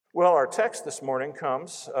Well, our text this morning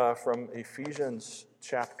comes from Ephesians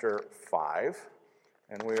chapter 5,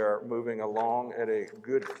 and we are moving along at a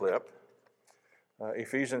good clip.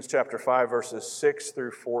 Ephesians chapter 5, verses 6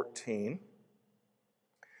 through 14.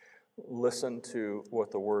 Listen to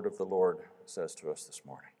what the word of the Lord says to us this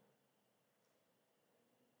morning.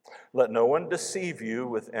 Let no one deceive you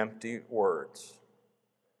with empty words,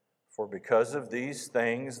 for because of these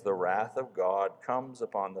things the wrath of God comes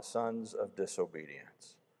upon the sons of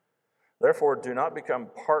disobedience. Therefore, do not become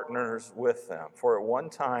partners with them. For at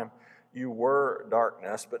one time you were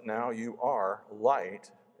darkness, but now you are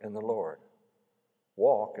light in the Lord.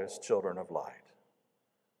 Walk as children of light.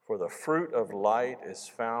 For the fruit of light is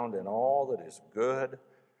found in all that is good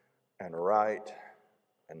and right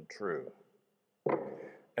and true.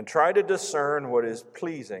 And try to discern what is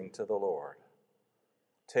pleasing to the Lord.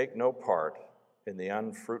 Take no part in the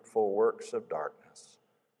unfruitful works of darkness,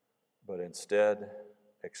 but instead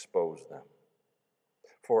expose them.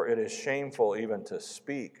 For it is shameful even to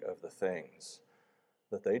speak of the things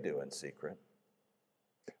that they do in secret.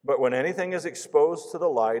 But when anything is exposed to the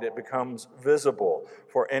light, it becomes visible.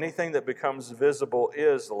 For anything that becomes visible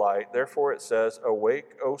is light. Therefore it says,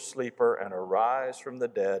 "Awake, O sleeper, and arise from the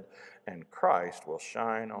dead, and Christ will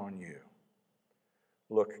shine on you.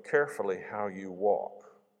 Look carefully how you walk,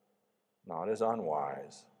 not as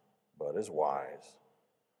unwise, but as wise,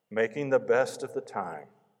 making the best of the time,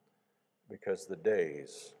 because the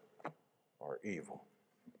days are evil."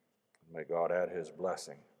 May God add his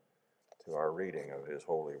blessing to our reading of his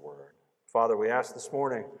holy word. Father, we ask this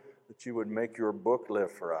morning that you would make your book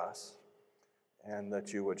live for us, and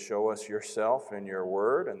that you would show us yourself in your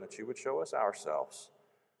word, and that you would show us ourselves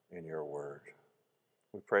in your word.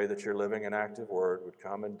 We pray that your living and active word would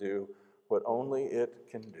come and do what only it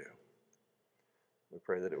can do. We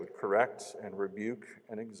pray that it would correct and rebuke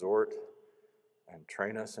and exhort and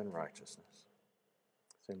train us in righteousness.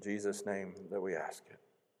 It's in Jesus' name that we ask it.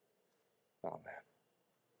 Amen.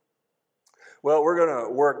 Well, we're going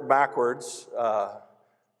to work backwards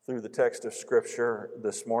through the text of Scripture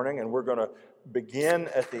this morning, and we're going to begin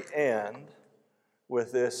at the end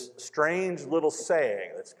with this strange little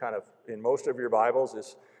saying that's kind of, in most of your Bibles,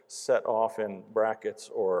 is set off in brackets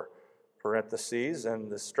or parentheses.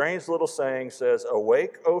 And the strange little saying says,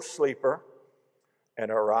 "Awake, O sleeper,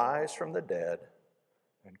 and arise from the dead,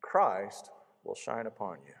 and Christ will shine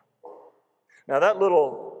upon you." Now, that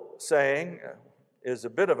little saying is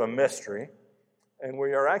a bit of a mystery, and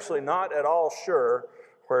we are actually not at all sure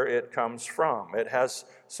where it comes from. It has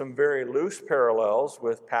some very loose parallels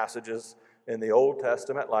with passages in the Old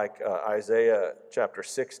Testament, like Isaiah chapter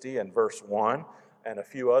 60 and verse 1, and a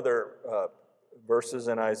few other verses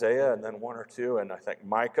in Isaiah, and then one or two in, I think,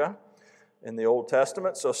 Micah in the Old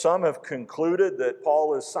Testament. So some have concluded that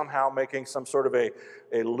Paul is somehow making some sort of a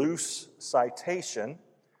loose citation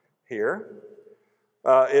here.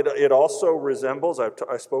 It also resembles,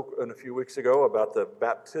 I spoke a few weeks ago about the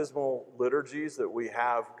baptismal liturgies that we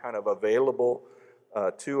have kind of available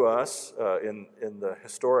to us in the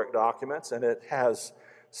historic documents, and it has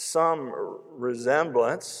some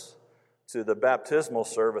resemblance to the baptismal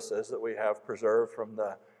services that we have preserved from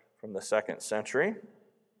the second century.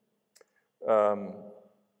 But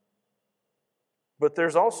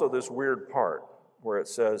there's also this weird part where it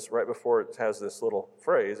says, right before it has this little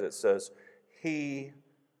phrase, it says, He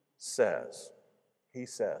says,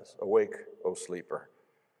 "Awake, O sleeper,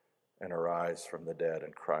 and arise from the dead,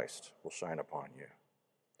 and Christ will shine upon you."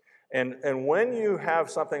 And when you have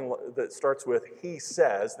something that starts with "He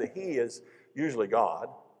says," the He is usually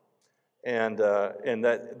God, and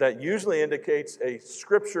that usually indicates a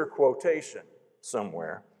scripture quotation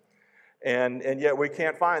somewhere, and yet we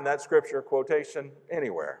can't find that scripture quotation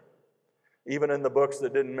anywhere, even in the books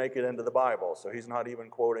that didn't make it into the Bible. So he's not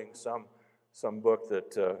even quoting some book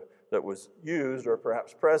that was used or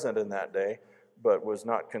perhaps present in that day, but was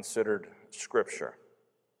not considered scripture.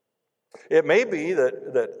 It may be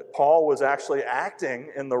that Paul was actually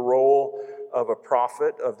acting in the role of a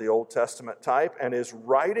prophet of the Old Testament type and is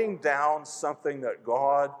writing down something that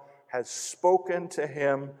God has spoken to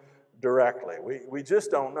him directly. We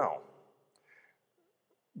just don't know.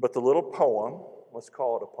 But the little poem, let's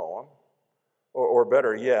call it a poem, or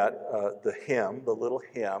better yet, the hymn, the little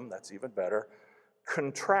hymn, that's even better,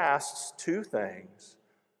 contrasts two things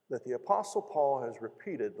that the Apostle Paul has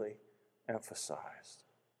repeatedly emphasized.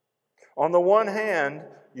 On the one hand,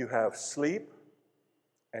 you have sleep,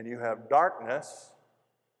 and you have darkness,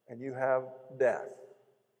 and you have death,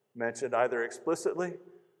 mentioned either explicitly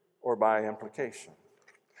or by implication.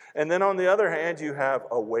 And then on the other hand, you have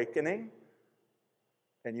awakening,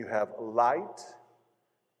 and you have light,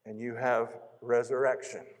 and you have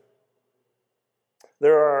resurrection.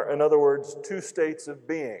 There are, in other words, two states of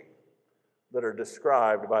being that are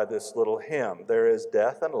described by this little hymn. There is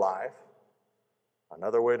death and life.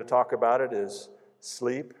 Another way to talk about it is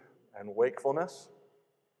sleep and wakefulness.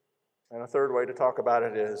 And a third way to talk about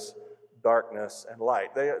it is darkness and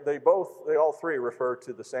light. They all three refer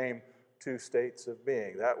to the same two states of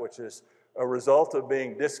being, that which is a result of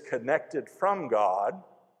being disconnected from God,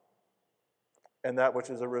 and that which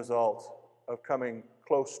is a result of coming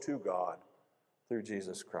close to God through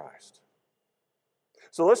Jesus Christ.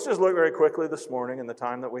 So let's just look very quickly this morning in the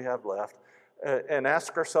time that we have left and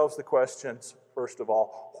ask ourselves the questions, first of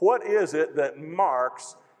all, what is it that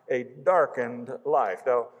marks a darkened life?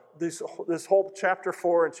 Now, this whole chapter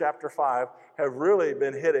 4 and chapter 5 have really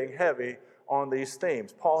been hitting heavy on these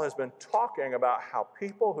themes. Paul has been talking about how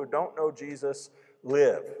people who don't know Jesus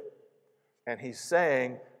live. And he's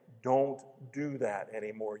saying, don't do that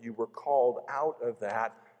anymore. You were called out of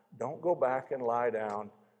that. Don't go back and lie down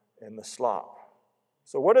in the slop.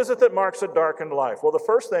 So what is it that marks a darkened life? Well, the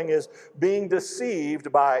first thing is being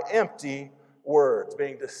deceived by empty words.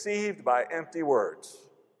 Being deceived by empty words.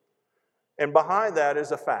 And behind that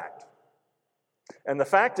is a fact. And the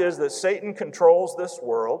fact is that Satan controls this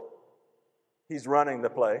world. He's running the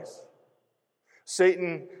place.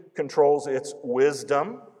 Satan controls its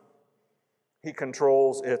wisdom. He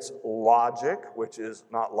controls its logic, which is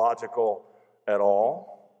not logical at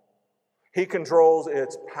all. He controls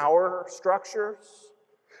its power structures.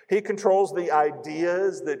 He controls the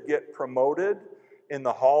ideas that get promoted in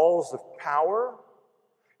the halls of power,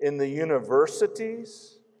 in the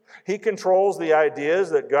universities. He controls the ideas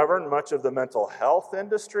that govern much of the mental health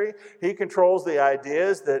industry. He controls the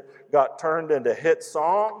ideas that got turned into hit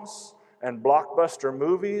songs and blockbuster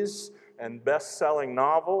movies and best-selling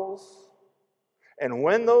novels. And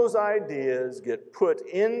when those ideas get put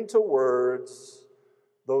into words,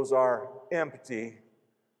 those are empty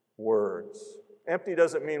words. Empty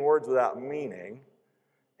doesn't mean words without meaning.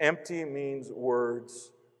 Empty means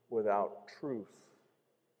words without truth.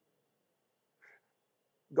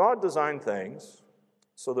 God designed things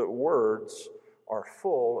so that words are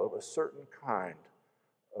full of a certain kind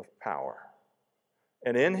of power.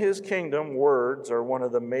 And in His kingdom, words are one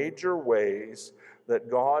of the major ways that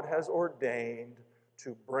God has ordained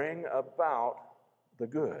to bring about the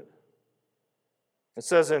good. It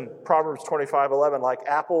says in Proverbs 25:11, like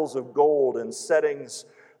apples of gold in settings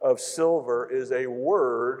of silver is a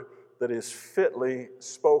word that is fitly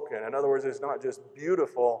spoken. In other words, it's not just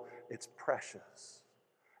beautiful, it's precious.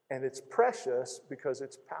 And it's precious because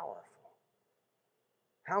it's powerful.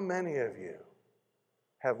 How many of you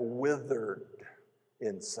have withered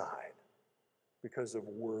inside because of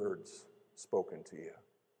words spoken to you?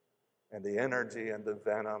 And the energy and the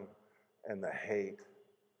venom and the hate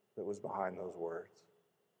that was behind those words.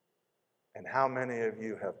 And how many of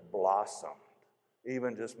you have blossomed,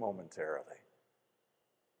 even just momentarily,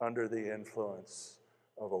 under the influence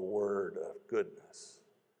of a word of goodness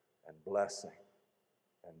and blessing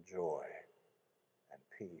and joy and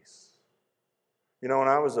peace? You know, when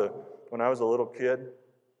I was a little kid,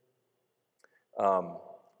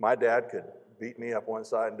 my dad could beat me up one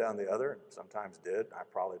side and down the other, and sometimes did. I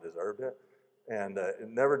probably deserved it. And it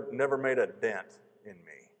never made a dent in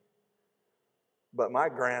me. But my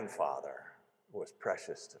grandfather was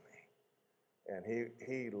precious to me. And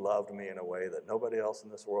he loved me in a way that nobody else in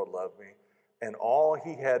this world loved me. And all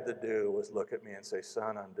he had to do was look at me and say,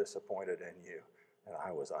 "Son, I'm disappointed in you." And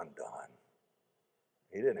I was undone.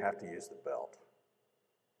 He didn't have to use the belt.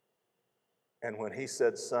 And when he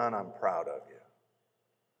said, "Son, I'm proud of you,"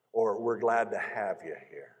 or "We're glad to have you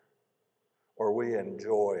here," or "We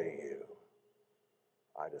enjoy you,"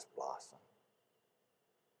 I just blossomed.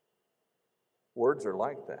 Words are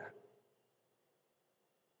like that.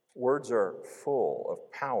 Words are full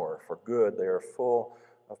of power for good. They are full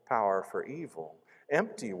of power for evil.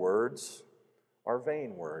 Empty words are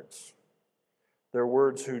vain words. They're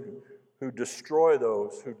words who destroy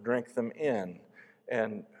those who drink them in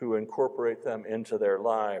and who incorporate them into their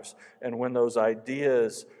lives. And when those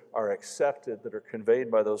ideas are accepted, that are conveyed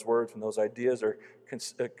by those words, when those ideas are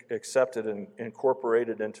accepted and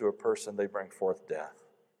incorporated into a person, they bring forth death.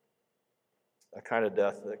 A kind of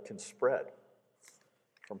death that can spread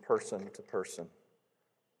from person to person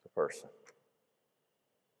to person.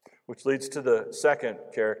 Which leads to the second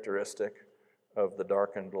characteristic of the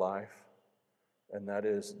darkened life, and that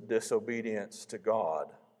is disobedience to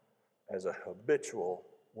God as a habitual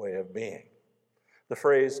way of being. The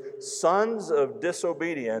phrase sons of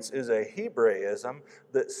disobedience is a Hebraism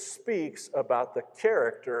that speaks about the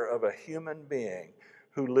character of a human being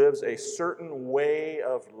who lives a certain way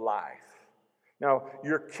of life. Now,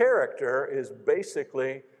 your character is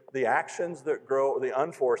basically the actions that grow, the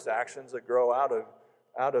unforced actions that grow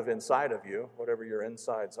out of inside of you, whatever your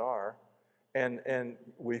insides are. And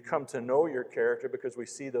we come to know your character because we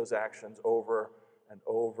see those actions over and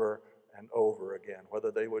over and over again,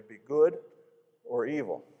 whether they would be good or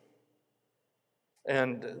evil.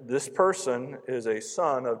 And this person is a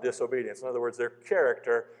son of disobedience. In other words, their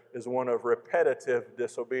character is one of repetitive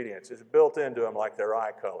disobedience. It's built into them like their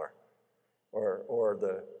eye color or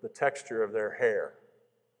the texture of their hair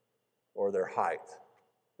or their height.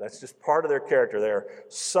 That's just part of their character. They're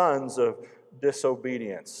sons of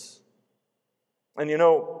disobedience. And you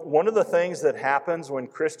know, one of the things that happens when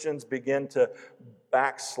Christians begin to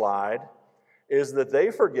backslide is that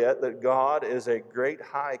they forget that God is a great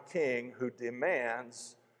high king who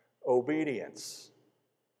demands obedience.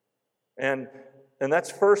 And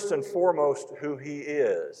that's first and foremost who he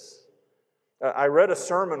is. I read a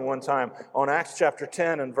sermon one time on Acts chapter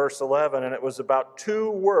 10 and verse 11, and it was about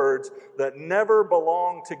two words that never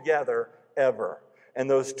belong together ever. And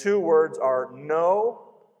those two words are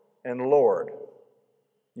no and Lord.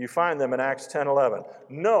 You find them in Acts 10:11.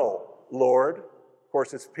 No, Lord. Of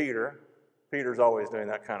course, it's Peter. Peter's always doing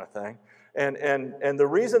that kind of thing. And the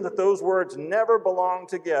reason that those words never belong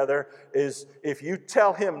together is if you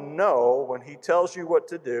tell him no when he tells you what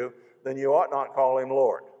to do, then you ought not call him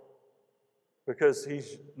Lord, because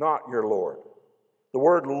he's not your Lord. The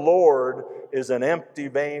word Lord is an empty,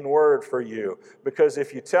 vain word for you, because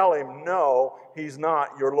if you tell him no, he's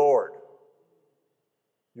not your Lord.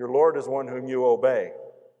 Your Lord is one whom you obey.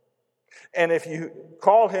 And if you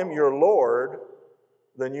call him your Lord,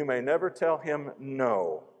 then you may never tell him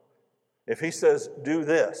no. If he says, do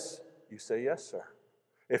this, you say, yes, sir.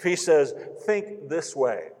 If he says, think this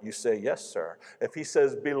way, you say, yes, sir. If he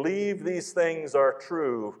says, believe these things are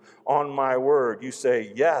true on my word, you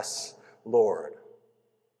say, yes, Lord.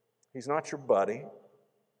 He's not your buddy.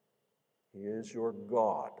 He is your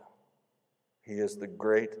God. He is the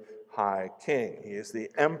great high king. He is the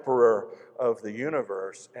emperor of the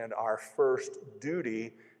universe, and our first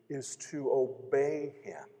duty is to obey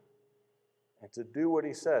him and to do what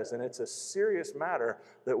he says. And it's a serious matter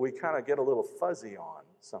that we kind of get a little fuzzy on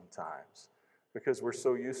sometimes because we're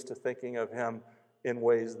so used to thinking of him in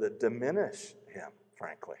ways that diminish him,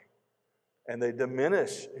 frankly. And they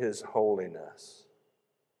diminish his holiness.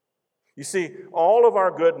 You see, all of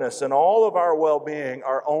our goodness and all of our well-being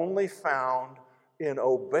are only found in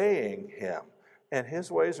obeying him. And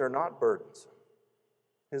his ways are not burdensome.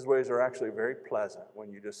 His ways are actually very pleasant when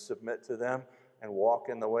you just submit to them and walk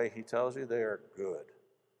in the way he tells you. They are good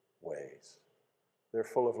ways. They're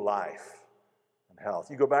full of life and health.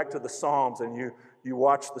 You go back to the Psalms and you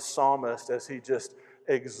watch the psalmist as he just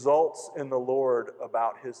exults in the Lord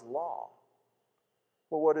about his law.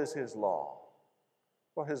 Well, what is his law?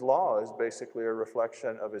 Well, his law is basically a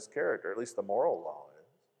reflection of his character, at least the moral law is.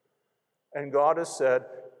 And God has said,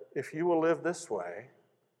 if you will live this way,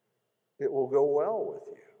 it will go well with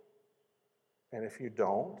you. And if you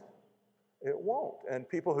don't, it won't. And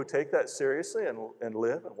people who take that seriously and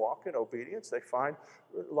live and walk in obedience, they find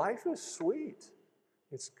life is sweet.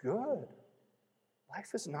 It's good.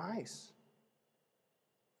 Life is nice.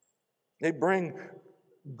 They bring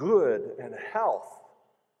good and health,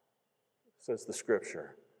 says the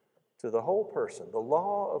Scripture, to the whole person. The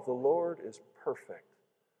law of the Lord is perfect,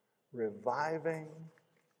 reviving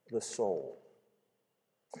the soul.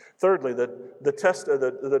 Thirdly, the test of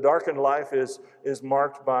the darkened life is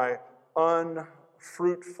marked by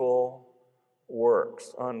unfruitful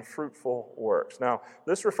works. Unfruitful works. Now,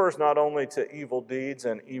 this refers not only to evil deeds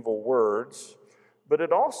and evil words, but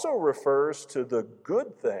it also refers to the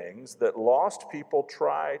good things that lost people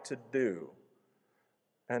try to do.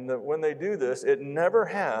 And that when they do this, it never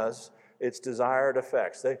has its desired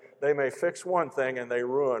effects. They may fix one thing and they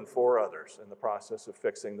ruin 4 others in the process of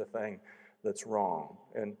fixing the thing that's wrong.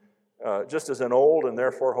 And just as an old and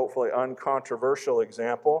therefore hopefully uncontroversial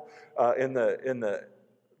example, in the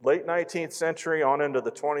late 19th century on into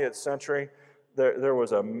the 20th century, there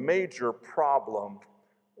was a major problem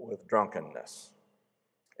with drunkenness.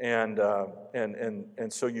 And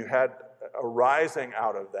so you had a rising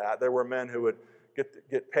out of that. There were men who would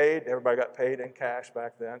get paid. Everybody got paid in cash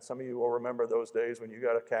back then. Some of you will remember those days when you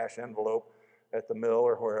got a cash envelope at the mill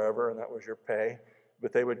or wherever, and that was your pay.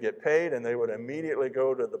 But they would get paid, and they would immediately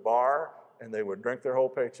go to the bar, and they would drink their whole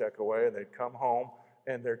paycheck away, and they'd come home,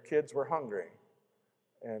 and their kids were hungry.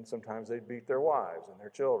 And sometimes they'd beat their wives and their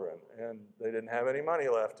children, and they didn't have any money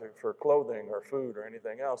left for clothing or food or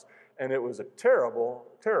anything else. And it was a terrible,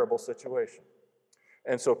 terrible situation.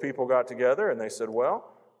 And so people got together, and they said,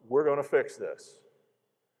 well, we're going to fix this.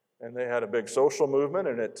 And they had a big social movement,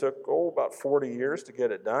 and it took, about 40 years to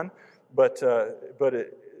get it done. But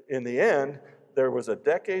in the end, there was a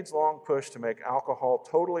decades-long push to make alcohol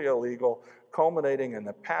totally illegal, culminating in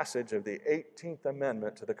the passage of the 18th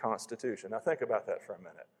Amendment to the Constitution. Now think about that for a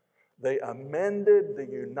minute. They amended the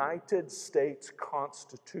United States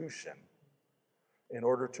Constitution in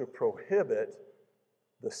order to prohibit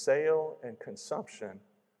the sale and consumption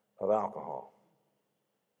of alcohol.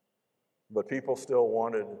 But people still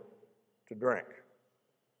wanted to drink.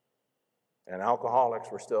 And alcoholics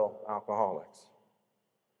were still alcoholics.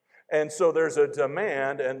 And so there's a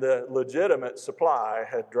demand, and the legitimate supply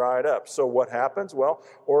had dried up. So what happens? Well,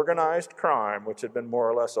 organized crime, which had been more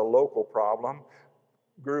or less a local problem,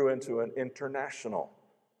 grew into an international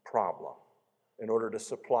problem in order to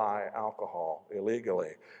supply alcohol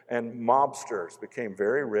illegally. And mobsters became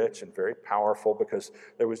very rich and very powerful because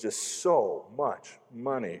there was just so much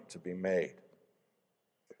money to be made.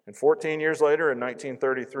 And 14 years later, in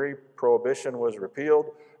 1933, Prohibition was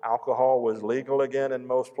repealed. Alcohol was legal again in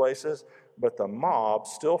most places, but the mob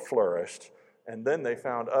still flourished, and then they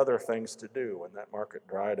found other things to do when that market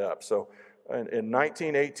dried up. So in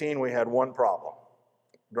 1918, we had one problem: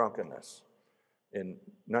 drunkenness. In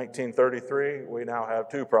 1933, we now have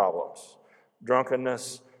two problems: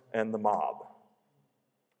 drunkenness and the mob.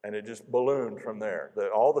 And it just ballooned from there.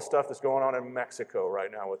 All the stuff that's going on in Mexico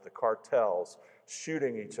right now with the cartels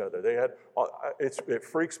shooting each other. It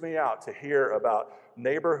freaks me out to hear about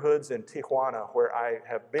neighborhoods in Tijuana where I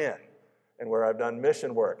have been and where I've done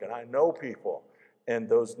mission work, and I know people, and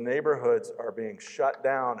those neighborhoods are being shut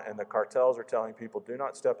down, and the cartels are telling people, do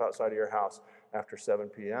not step outside of your house after 7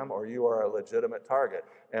 p.m. or you are a legitimate target.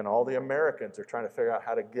 And all the Americans are trying to figure out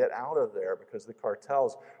how to get out of there because the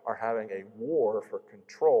cartels are having a war for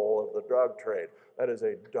control of the drug trade. That is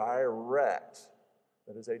a direct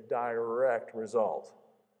result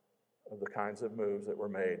of the kinds of moves that were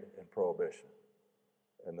made in Prohibition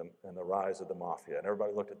and the rise of the mafia. And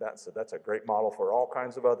everybody looked at that and said, that's a great model for all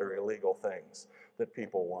kinds of other illegal things that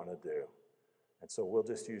people want to do. And so we'll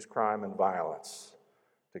just use crime and violence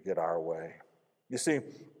to get our way. You see,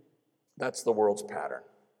 that's the world's pattern.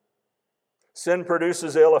 Sin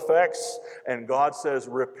produces ill effects, and God says,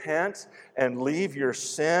 repent and leave your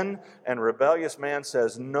sin. And rebellious man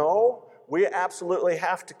says, no, we absolutely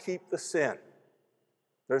have to keep the sin.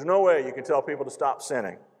 There's no way you can tell people to stop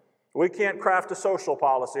sinning. We can't craft a social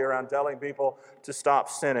policy around telling people to stop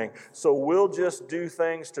sinning. So we'll just do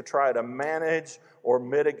things to try to manage or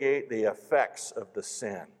mitigate the effects of the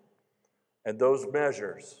sin. And those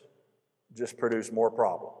measures just produce more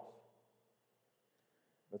problems.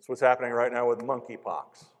 That's what's happening right now with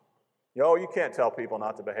monkeypox. You can't tell people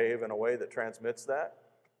not to behave in a way that transmits that.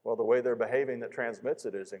 Well, the way they're behaving that transmits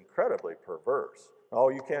it is incredibly perverse. Oh,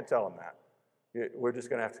 you can't tell them that. We're just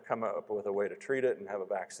going to have to come up with a way to treat it and have a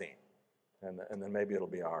vaccine. And then maybe it'll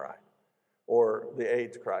be all right. Or the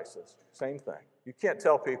AIDS crisis, same thing. You can't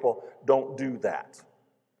tell people, don't do that.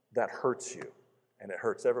 That hurts you, and it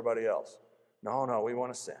hurts everybody else. No, we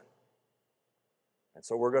want to sin. And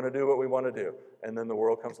so we're going to do what we want to do. And then the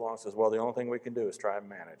world comes along and says, well, the only thing we can do is try and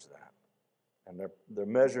manage that. And their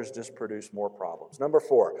measures just produce more problems. Number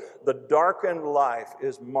 4, the darkened life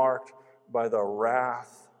is marked by the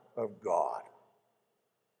wrath of God.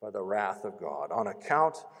 By the wrath of God. On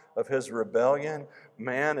account of his rebellion,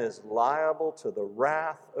 man is liable to the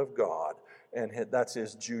wrath of God. And that's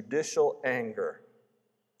his judicial anger.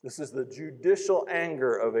 This is the judicial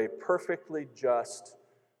anger of a perfectly just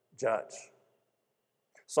judge.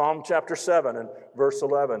 Psalm chapter 7 and verse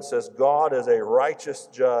 11 says, God is a righteous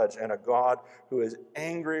judge and a God who is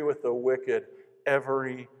angry with the wicked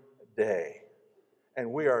every day. And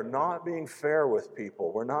we are not being fair with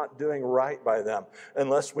people. We're not doing right by them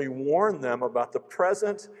unless we warn them about the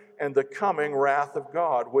present and the coming wrath of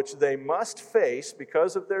God, which they must face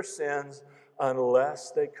because of their sins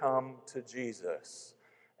unless they come to Jesus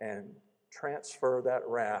and transfer that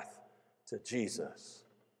wrath to Jesus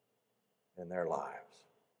in their lives.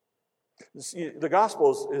 The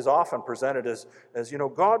gospel is often presented as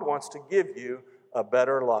God wants to give you a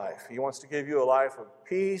better life. He wants to give you a life of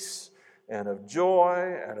peace and of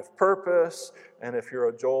joy and of purpose. And if you're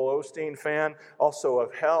a Joel Osteen fan, also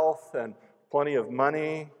of health and plenty of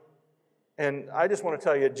money. And I just want to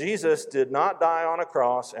tell you, Jesus did not die on a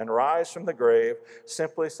cross and rise from the grave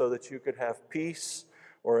simply so that you could have peace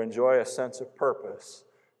or enjoy a sense of purpose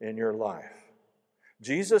in your life.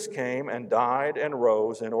 Jesus came and died and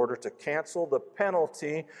rose in order to cancel the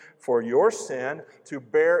penalty for your sin, to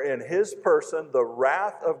bear in his person the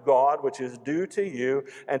wrath of God which is due to you,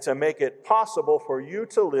 and to make it possible for you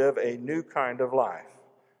to live a new kind of life.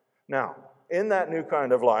 Now, in that new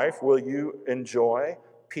kind of life, will you enjoy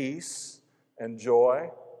peace and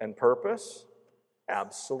joy and purpose?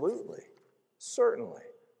 Absolutely. Certainly.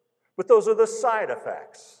 But those are the side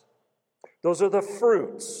effects. Those are the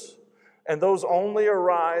fruits. And those only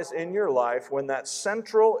arise in your life when that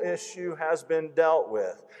central issue has been dealt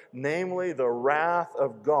with, namely the wrath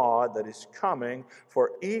of God that is coming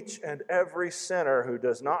for each and every sinner who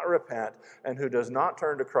does not repent and who does not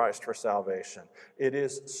turn to Christ for salvation. It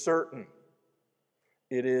is certain.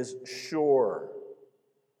 It is sure.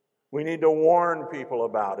 We need to warn people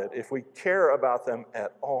about it if we care about them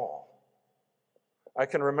at all. I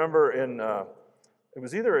can remember I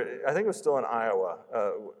think it was still in Iowa.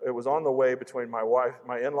 It was on the way between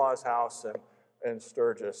my in-laws' house and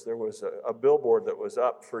Sturgis. There was a billboard that was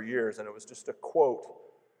up for years, and it was just a quote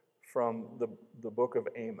from the book of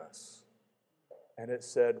Amos. And it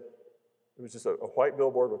said, it was just a white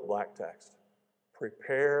billboard with black text,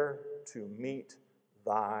 "Prepare to meet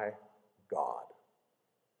thy God."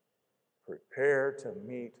 Prepare to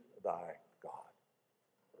meet thy God.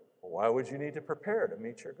 Well, why would you need to prepare to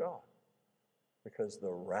meet your God? Because the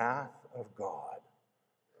wrath of God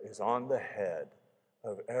is on the head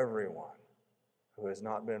of everyone who has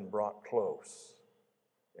not been brought close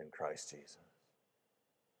in Christ Jesus.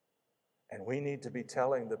 And we need to be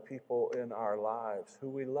telling the people in our lives who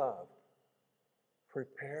we love,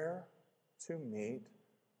 prepare to meet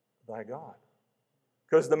thy God.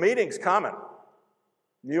 Because the meeting's coming.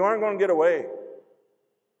 You aren't going to get away.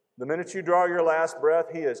 The minute you draw your last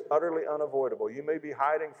breath, he is utterly unavoidable. You may be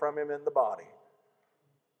hiding from him in the body.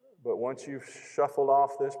 But once you've shuffled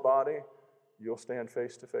off this body, you'll stand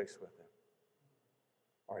face to face with him.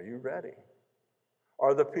 Are you ready?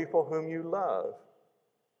 Are the people whom you love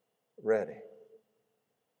ready?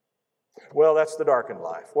 Well, that's the darkened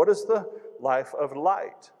life. What does the life of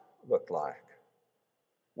light look like?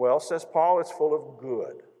 Well, says Paul, it's full of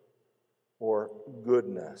good or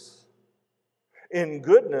goodness. In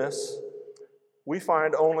goodness, we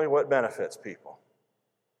find only what benefits people.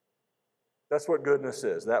 That's what goodness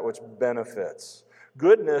is, that which benefits.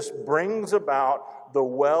 Goodness brings about the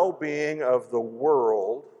well-being of the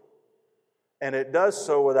world, and it does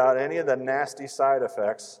so without any of the nasty side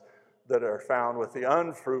effects that are found with the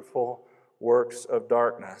unfruitful works of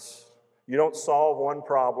darkness. You don't solve one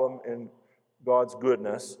problem in God's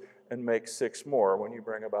goodness and make 6 more when you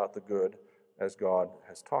bring about the good as God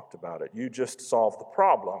has talked about it. You just solve the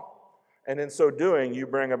problem, and in so doing, you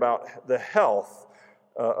bring about the health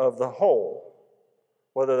of the whole,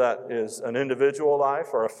 whether that is an individual life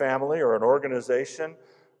or a family or an organization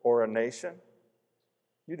or a nation.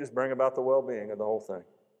 You just bring about the well-being of the whole thing.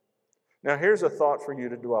 Now, here's a thought for you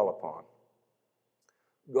to dwell upon.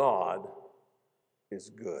 God is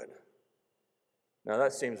good. Now,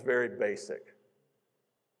 that seems very basic,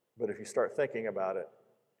 but if you start thinking about it,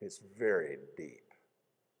 it's very deep.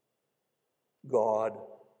 God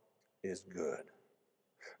is good.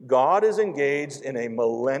 God is engaged in a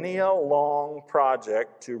millennia-long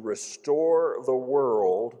project to restore the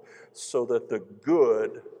world so that the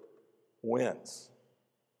good wins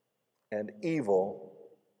and evil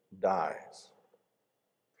dies.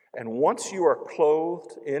 And once you are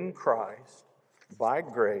clothed in Christ by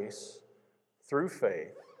grace through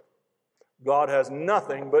faith, God has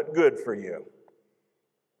nothing but good for you.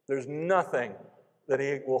 There's nothing that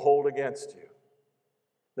he will hold against you.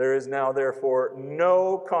 There is now, therefore,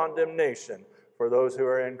 no condemnation for those who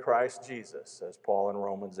are in Christ Jesus, says Paul in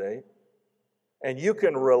Romans 8. And you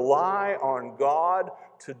can rely on God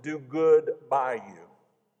to do good by you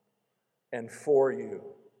and for you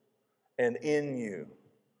and in you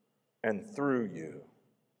and through you.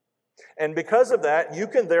 And because of that, you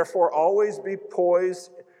can therefore always be poised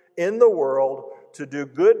in the world to do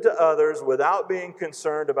good to others without being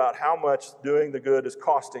concerned about how much doing the good is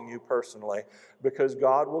costing you personally, because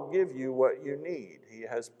God will give you what you need. He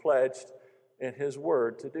has pledged in his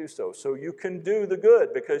word to do so. So you can do the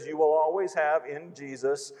good because you will always have in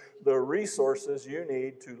Jesus the resources you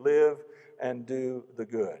need to live and do the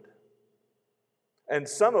good. And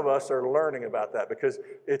some of us are learning about that because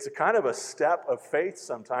it's a kind of a step of faith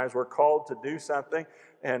sometimes. We're called to do something,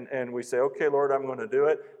 and we say, okay, Lord, I'm going to do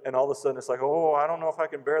it. And all of a sudden it's like, oh, I don't know if I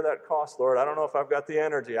can bear that cost, Lord. I don't know if I've got the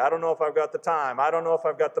energy. I don't know if I've got the time. I don't know if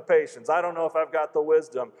I've got the patience. I don't know if I've got the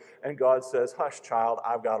wisdom. And God says, hush, child,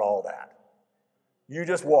 I've got all that. You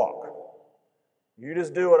just walk. You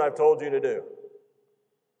just do what I've told you to do.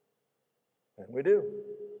 And we do.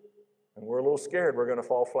 And we're a little scared we're going to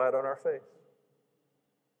fall flat on our face.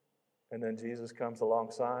 And then Jesus comes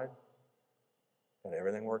alongside, and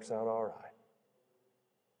everything works out all right.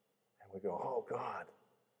 And we go, oh, God,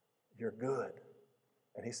 you're good.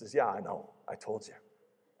 And he says, yeah, I know. I told you.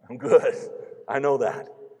 I'm good. I know that.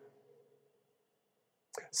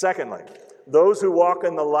 Secondly, those who walk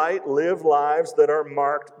in the light live lives that are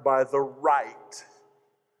marked by the right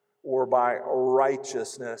or by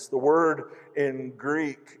righteousness. The word in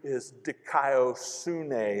Greek is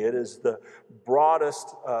dikaiosune. It is the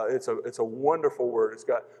broadest, it's a wonderful word. It's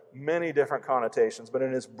got many different connotations, but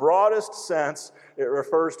in its broadest sense, it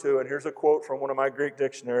refers to, and here's a quote from one of my Greek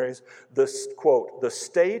dictionaries, this quote, the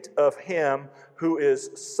state of him who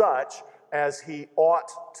is such as he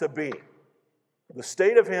ought to be. The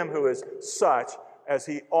state of him who is such as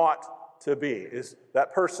he ought to be is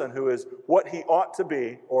that person who is what he ought to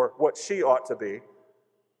be or what she ought to be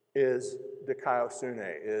is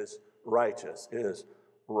dikaiosune, is righteous, is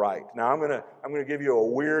right. Now I'm going to give you a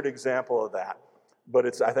weird example of that,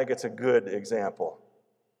 but I think it's a good example.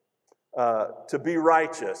 To be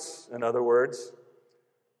righteous, in other words,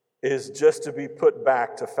 is just to be put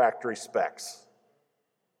back to factory specs.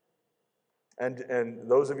 And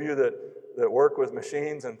those of you that work with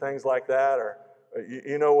machines and things like that,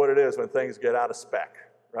 you know what it is when things get out of spec,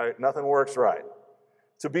 right? Nothing works right.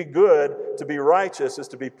 To be good, to be righteous, is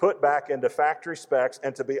to be put back into factory specs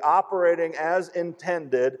and to be operating as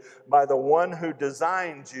intended by the one who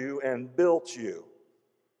designed you and built you.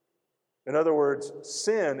 In other words,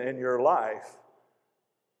 sin in your life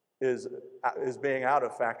is being out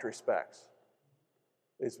of factory specs.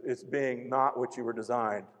 It's being not what you were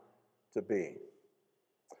designed to be.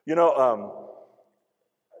 You know,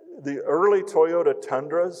 the early Toyota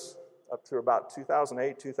Tundras, up to about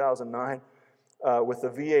 2008, 2009, with the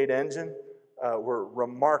V8 engine, were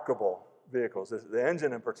remarkable vehicles. The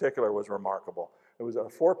engine in particular was remarkable. It was a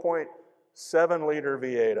 4.7-liter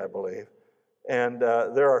V8, I believe. And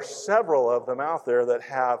there are several of them out there that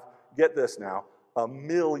have, get this now, 1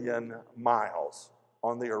 million miles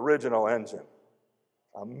on the original engine.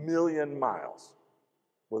 1 million miles.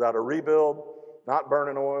 Without a rebuild, not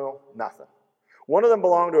burning oil, nothing. One of them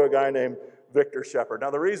belonged to a guy named Victor Shepard. Now,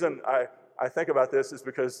 the reason I think about this is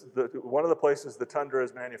because one of the places the Tundra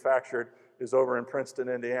is manufactured is over in Princeton,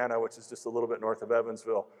 Indiana, which is just a little bit north of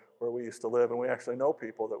Evansville, where we used to live, and we actually know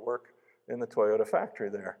people that work in the Toyota factory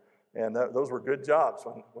there. And those were good jobs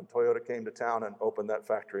when Toyota came to town and opened that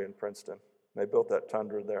factory in Princeton. They built that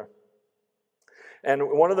Tundra there. And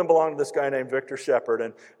one of them belonged to this guy named Victor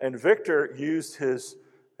Shepard, and Victor used his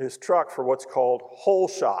truck for what's called hole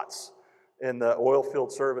shots in the oil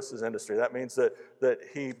field services industry. That means that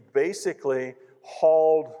he basically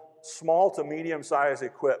hauled small to medium-sized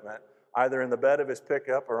equipment, either in the bed of his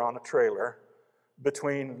pickup or on a trailer,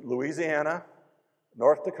 between Louisiana,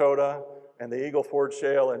 North Dakota, and the Eagle Ford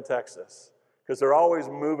Shale in Texas, because they're always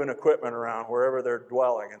moving equipment around wherever they're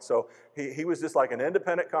dwelling. And so he was just like an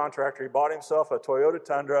independent contractor. He bought himself a Toyota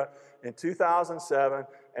Tundra in 2007,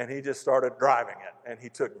 and he just started driving it. And he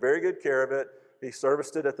took very good care of it. He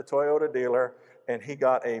serviced it at the Toyota dealer, and he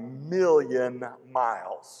got 1 million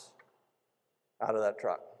miles out of that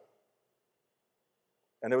truck.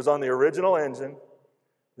 And it was on the original engine,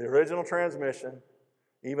 the original transmission,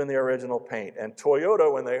 even the original paint. And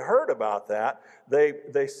Toyota, when they heard about that,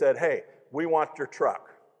 they said, hey, we want your truck,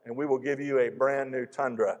 and we will give you a brand new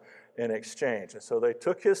Tundra in exchange. And so they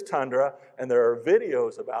took his Tundra, and there are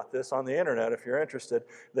videos about this on the internet if you're interested.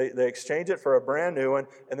 They exchanged it for a brand new one,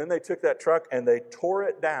 and then they took that truck and they tore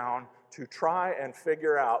it down to try and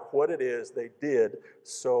figure out what it is they did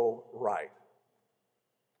so right.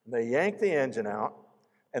 And they yanked the engine out,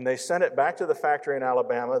 and they sent it back to the factory in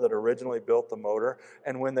Alabama that originally built the motor.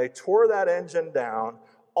 And when they tore that engine down,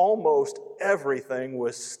 almost everything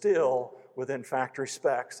was still within factory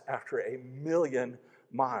specs after 1 million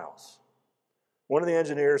miles. One of the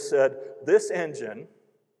engineers said, this engine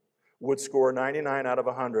would score 99 out of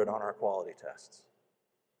 100 on our quality tests.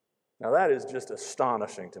 Now that is just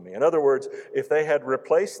astonishing to me. In other words, if they had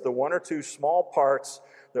replaced the 1 or 2 small parts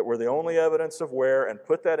that were the only evidence of wear and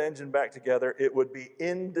put that engine back together, it would be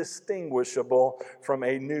indistinguishable from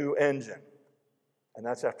a new engine. And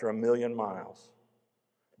that's after 1 million miles.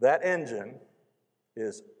 That engine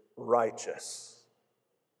is righteous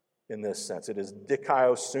in this sense. It is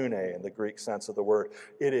dikaiosune in the Greek sense of the word.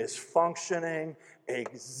 It is functioning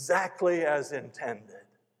exactly as intended.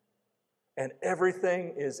 And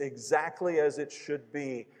everything is exactly as it should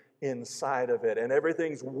be inside of it. And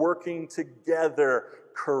everything's working together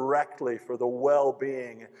correctly for the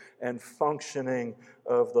well-being and functioning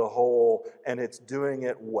of the whole. And it's doing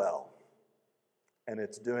it well. And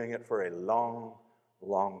it's doing it for a long,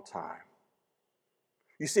 long time.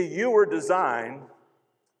 You see, you were designed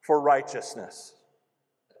for righteousness.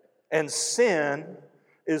 And sin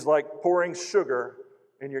is like pouring sugar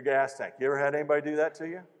in your gas tank. You ever had anybody do that to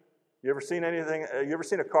you? You ever seen anything? You ever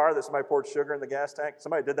seen a car that somebody poured sugar in the gas tank?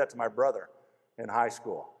 Somebody did that to my brother in high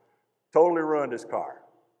school. Totally ruined his car.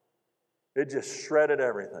 It just shredded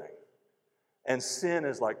everything. And sin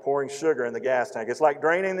is like pouring sugar in the gas tank. It's like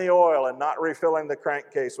draining the oil and not refilling the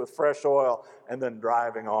crankcase with fresh oil and then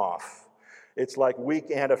driving off. It's like weak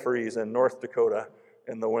antifreeze in North Dakota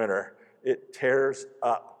in the winter. It tears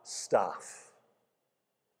up stuff.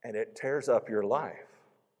 And it tears up your life.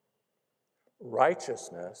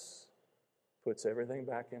 Righteousness puts everything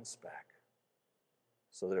back in spec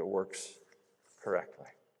so that it works correctly.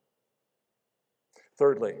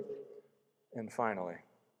 Thirdly, and finally,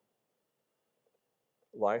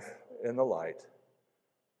 life in the light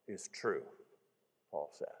is true, Paul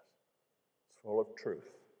says. It's full of truth.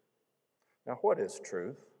 Now, what is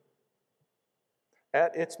truth?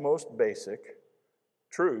 At its most basic,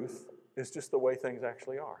 truth is just the way things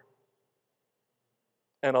actually are.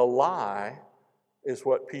 And a lie is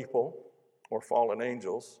what people or fallen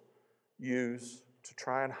angels use to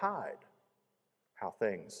try and hide how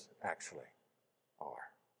things actually are.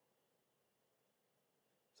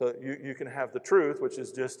 So you can have the truth, which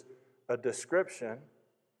is just a description,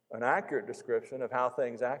 an accurate description of how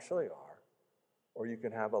things actually are, or you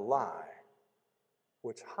can have a lie,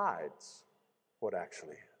 which hides what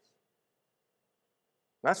actually is.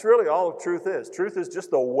 That's really all truth is. Truth is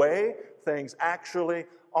just the way things actually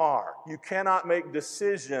are. You cannot make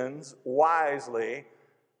decisions wisely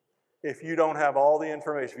if you don't have all the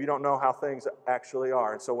information, if you don't know how things actually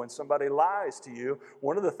are. And so when somebody lies to you,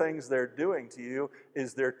 one of the things they're doing to you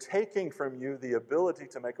is they're taking from you the ability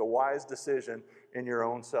to make a wise decision in your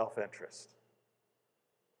own self-interest.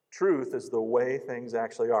 Truth is the way things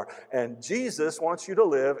actually are. And Jesus wants you to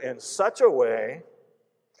live in such a way,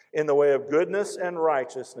 in the way of goodness and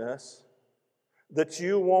righteousness, that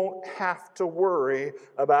you won't have to worry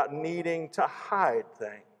about needing to hide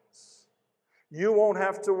things. You won't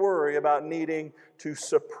have to worry about needing to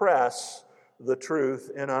suppress the truth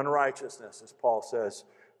in unrighteousness, as Paul says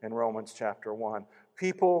in Romans chapter 1.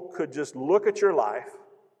 People could just look at your life,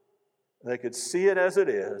 they could see it as it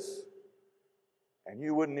is, and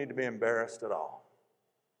you wouldn't need to be embarrassed at all.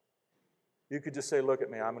 You could just say, look at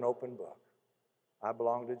me, I'm an open book. I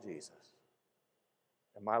belong to Jesus.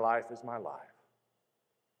 And my life is my life.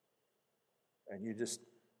 And you just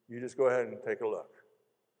go ahead and take a look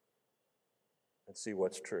and see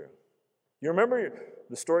what's true. You remember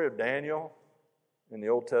the story of Daniel in the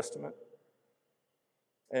Old Testament?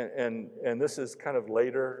 And this is kind of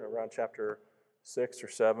later, around chapter 6 or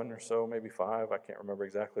 7 or so, maybe 5. I can't remember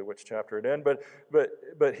exactly which chapter it in.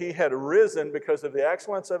 But he had risen because of the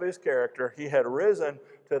excellence of his character. He had risen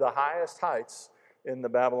to the highest heights in the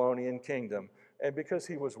Babylonian kingdom. And because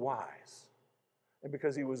he was wise. And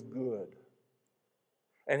because he was good.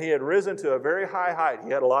 And he had risen to a very high height.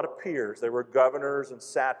 He had a lot of peers. They were governors and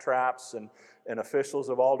satraps and officials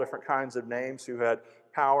of all different kinds of names who had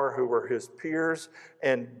power, who were his peers.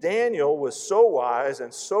 And Daniel was so wise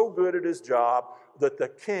and so good at his job that the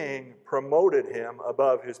king promoted him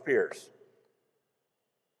above his peers.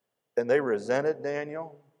 And they resented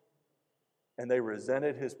Daniel, and they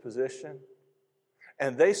resented his position,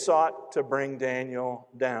 and they sought to bring Daniel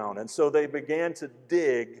down. And so they began to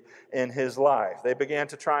dig in his life. They began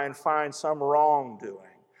to try and find some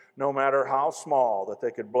wrongdoing, no matter how small, that they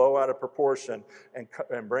could blow out of proportion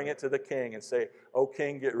and bring it to the king and say, "Oh,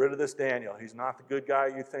 king, get rid of this Daniel. He's not the good guy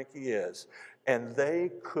you think he is." And they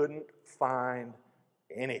couldn't find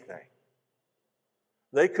anything.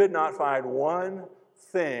 They could not find one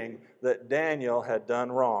thing that Daniel had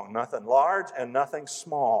done wrong. Nothing large and nothing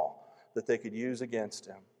small that they could use against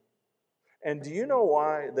him. And do you know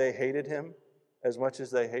why they hated him as much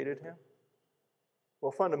as they hated him?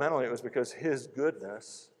 Well, fundamentally, it was because his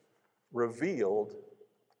goodness revealed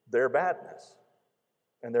their badness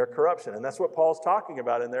and their corruption. And that's what Paul's talking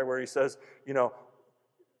about in there, where he says,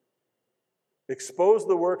 expose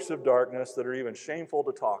the works of darkness that are even shameful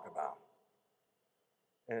to talk about.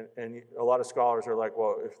 And a lot of scholars are like,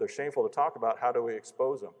 well, if they're shameful to talk about, how do we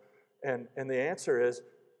expose them? And the answer is,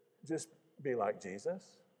 just be like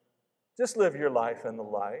Jesus. Just live your life in the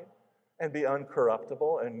light and be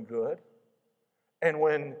uncorruptible and good. And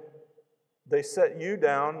when they set you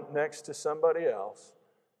down next to somebody else,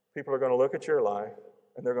 people are going to look at your life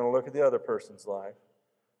and they're going to look at the other person's life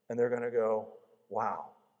and they're going to go, wow,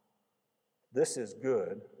 this is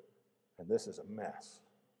good and this is a mess.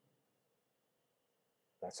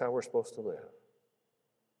 That's how we're supposed to live.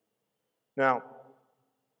 Now,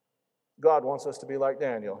 God wants us to be like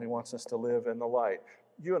Daniel. He wants us to live in the light.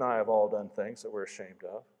 You and I have all done things that we're ashamed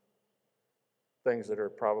of, things that are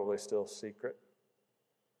probably still secret.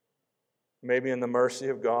 Maybe in the mercy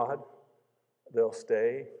of God, they'll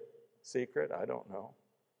stay secret. I don't know.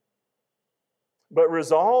 But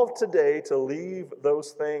resolve today to leave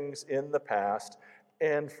those things in the past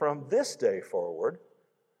and from this day forward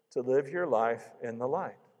to live your life in the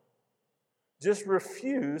light. Just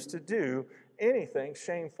refuse to do anything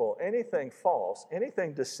shameful, anything false,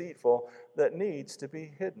 anything deceitful that needs to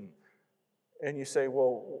be hidden. And you say,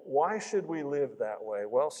 well, why should we live that way?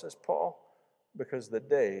 Well, says Paul, because the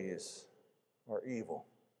days are evil.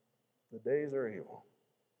 The days are evil.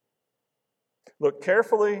 Look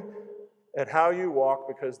carefully at how you walk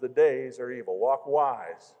because the days are evil. Walk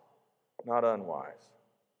wise, not unwise.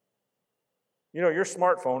 You know, your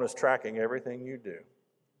smartphone is tracking everything you do.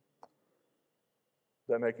 Does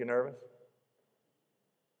that make you nervous?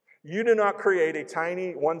 You do not create a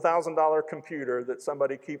tiny $1,000 computer that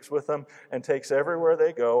somebody keeps with them and takes everywhere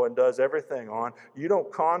they go and does everything on. You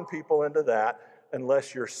don't con people into that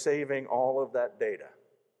unless you're saving all of that data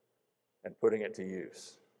and putting it to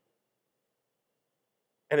use.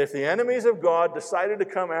 And if the enemies of God decided to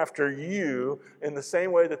come after you in the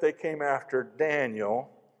same way that they came after Daniel,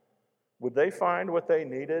 would they find what they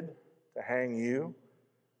needed to hang you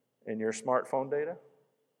in your smartphone data?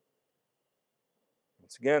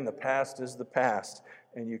 Once again, the past is the past,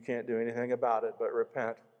 and you can't do anything about it but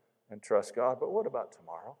repent and trust God. But what about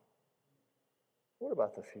tomorrow? What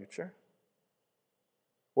about the future?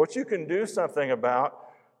 What you can do something about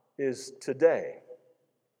is today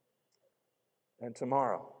and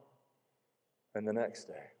tomorrow and the next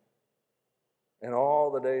day and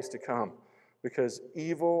all the days to come, because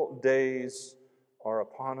evil days are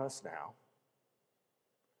upon us now.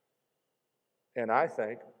 And I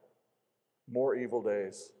think more evil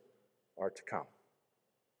days are to come.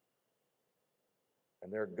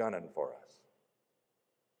 And they're gunning for us.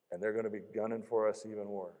 And they're going to be gunning for us even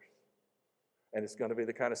worse. And it's going to be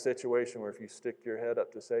the kind of situation where if you stick your head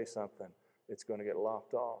up to say something, it's going to get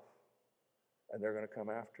lopped off. And they're going to come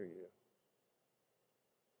after you.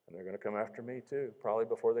 And they're going to come after me too, probably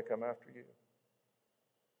before they come after you.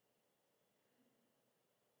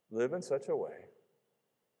 Live in such a way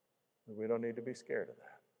that we don't need to be scared of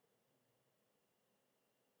that.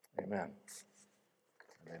 Amen.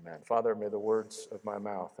 Amen. Father, may the words of my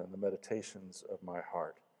mouth and the meditations of my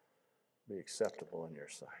heart be acceptable in your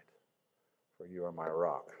sight, for you are my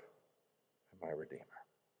rock and my Redeemer.